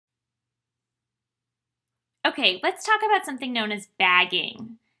Okay, let's talk about something known as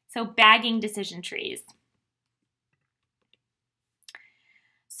bagging. So bagging decision trees.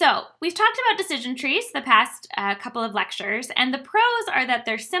 So we've talked about decision trees the past couple of lectures, and the pros are that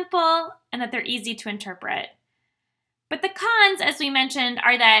they're simple and that they're easy to interpret. But the cons, as we mentioned,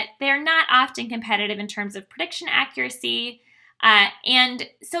 are that they're not often competitive in terms of prediction accuracy, and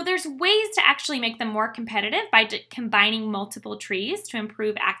so there's ways to actually make them more competitive by combining multiple trees to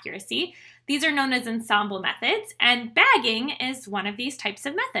improve accuracy. These are known as ensemble methods, and bagging is one of these types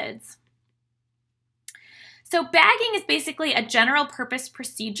of methods. So bagging is basically a general purpose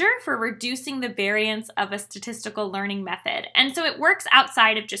procedure for reducing the variance of a statistical learning method. And so it works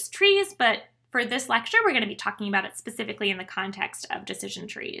outside of just trees, but for this lecture, we're going to be talking about it specifically in the context of decision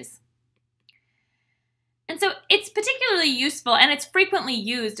trees. And so it's particularly useful and it's frequently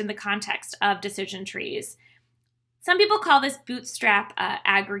used in the context of decision trees. Some people call this bootstrap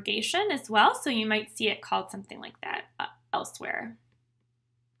aggregation as well, so you might see it called something like that elsewhere.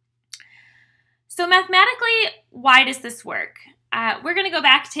 So mathematically, why does this work? We're going to go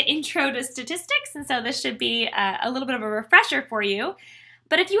back to Intro to Statistics, and so this should be a little bit of a refresher for you.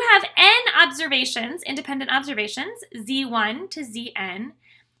 But if you have n observations, independent observations, z1 to zn,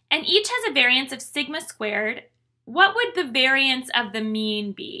 and each has a variance of sigma squared, what would the variance of the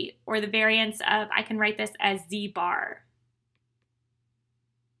mean be? Or the variance of, I can write this as z bar.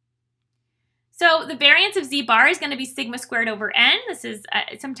 So the variance of z bar is going to be sigma squared over n. This is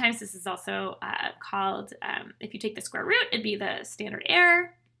sometimes this is also called, if you take the square root, it'd be the standard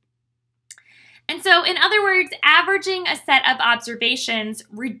error. And so in other words, averaging a set of observations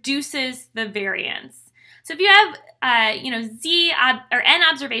reduces the variance. So if you have, n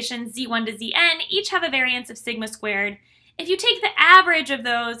observations, z1 to zn, each have a variance of sigma squared. If you take the average of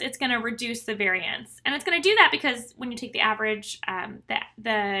those, it's going to reduce the variance. And it's going to do that because when you take the average,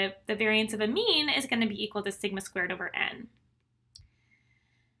 the variance of a mean is going to be equal to sigma squared over n.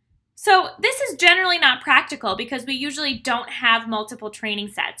 So this is generally not practical because we usually don't have multiple training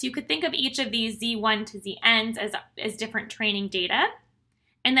sets. You could think of each of these z1 to zn's as different training data,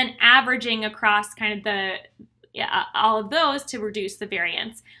 and then averaging across kind of all of those to reduce the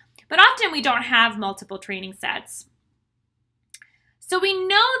variance. But often we don't have multiple training sets. So we know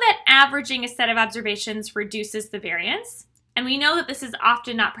that averaging a set of observations reduces the variance, and we know that this is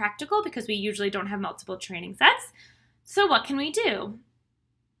often not practical because we usually don't have multiple training sets. So what can we do?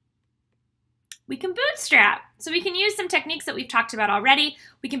 We can bootstrap. So we can use some techniques that we've talked about already.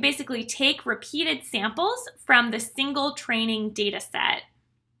 We can basically take repeated samples from the single training data set.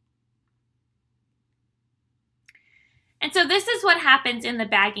 And so this is what happens in the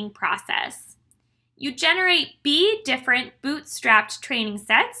bagging process. You generate B different bootstrapped training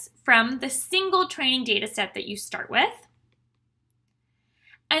sets from the single training data set that you start with.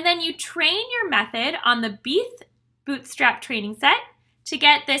 And then you train your method on the Bth bootstrap training set to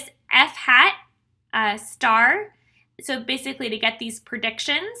get this F hat star, so basically to get these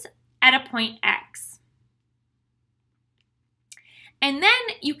predictions at a point X. And then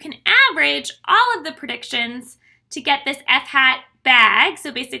you can average all of the predictions to get this F hat bag,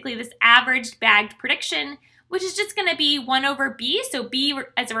 so basically this averaged bagged prediction, which is just going to be 1 over B. So B,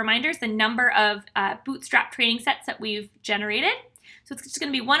 as a reminder, is the number of bootstrap training sets that we've generated. So it's just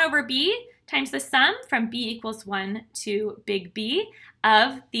going to be 1 over B times the sum from B equals 1 to big B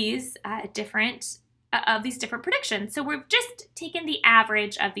of these different predictions. So we've just taken the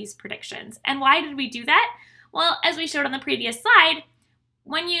average of these predictions. And why did we do that? Well, as we showed on the previous slide,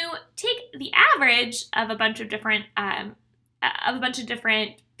 when you take the average of a bunch of different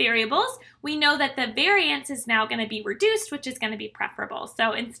variables, we know that the variance is now going to be reduced, which is going to be preferable.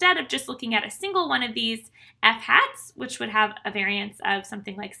 So instead of just looking at a single one of these F hats, which would have a variance of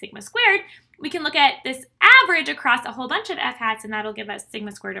something like sigma squared, we can look at this average across a whole bunch of F hats, and that'll give us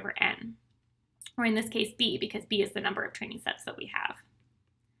sigma squared over n. Or in this case, B, because B is the number of training sets that we have.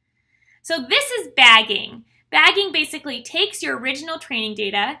 So this is bagging. Bagging basically takes your original training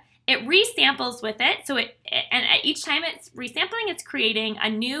data, it resamples with it, and at each time it's resampling, it's creating a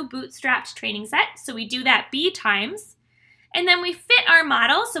new bootstrapped training set. So we do that B times, and then we fit our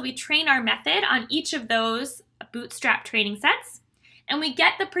model, so we train our method on each of those bootstrap training sets, and we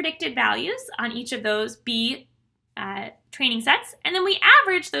get the predicted values on each of those B training sets, and then we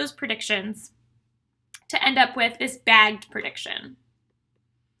average those predictions to end up with this bagged prediction.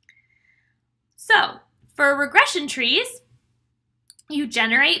 So for regression trees, you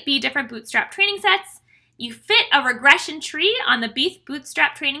generate B different bootstrap training sets, you fit a regression tree on the Bth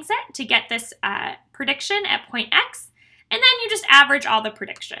bootstrap training set to get this prediction at point X, and then you just average all the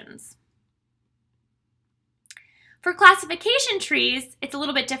predictions. For classification trees, it's a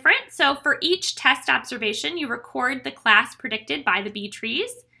little bit different. So for each test observation, you record the class predicted by the bee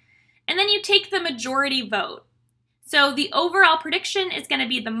trees, and then you take the majority vote. So the overall prediction is going to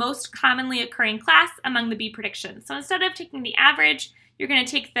be the most commonly occurring class among the bee predictions. So instead of taking the average, you're going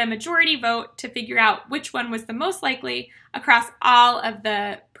to take the majority vote to figure out which one was the most likely across all of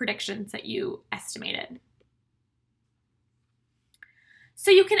the predictions that you estimated. So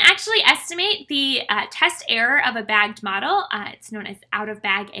you can actually estimate the test error of a bagged model. It's known as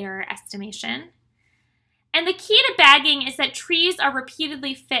out-of-bag error estimation. And the key to bagging is that trees are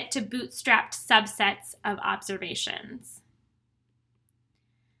repeatedly fit to bootstrapped subsets of observations.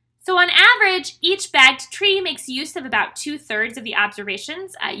 So on average, each bagged tree makes use of about 2/3 of the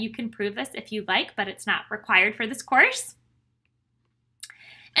observations. You can prove this if you'd like, but it's not required for this course.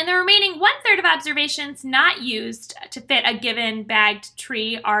 And the remaining 1/3 of observations not used to fit a given bagged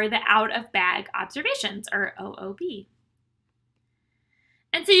tree are the out-of-bag observations, or OOB.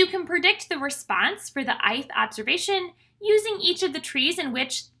 And so you can predict the response for the ith observation using each of the trees in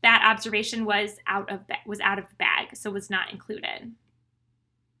which that observation was out of the bag, so was not included.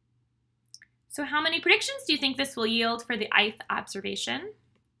 So how many predictions do you think this will yield for the ith observation?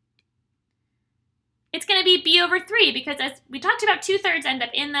 It's going to be b over 3 because, as we talked about, 2/3 end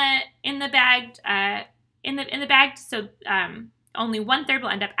up in the bagged, so only 1/3 will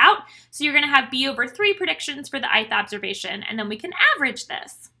end up out. So you're going to have b over 3 predictions for the ith observation, and then we can average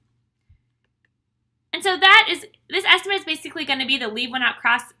this. And so this estimate is basically going to be the leave one out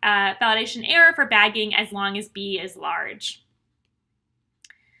cross validation error for bagging as long as b is large.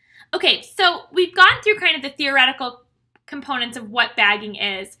 Okay, so we've gone through kind of the theoretical components of what bagging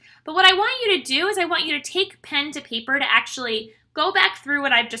is, but what I want you to do is I want you to take pen to paper to actually go back through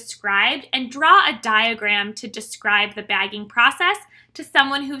what I've described and draw a diagram to describe the bagging process to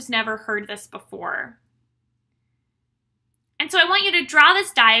someone who's never heard this before. And so I want you to draw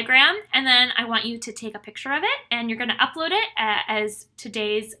this diagram, and then I want you to take a picture of it, and you're going to upload it as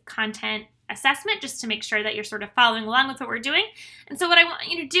today's content assessment, just to make sure that you're sort of following along with what we're doing. And so what I want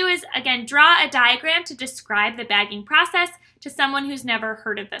you to do is, again, draw a diagram to describe the bagging process to someone who's never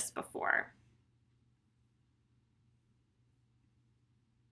heard of this before.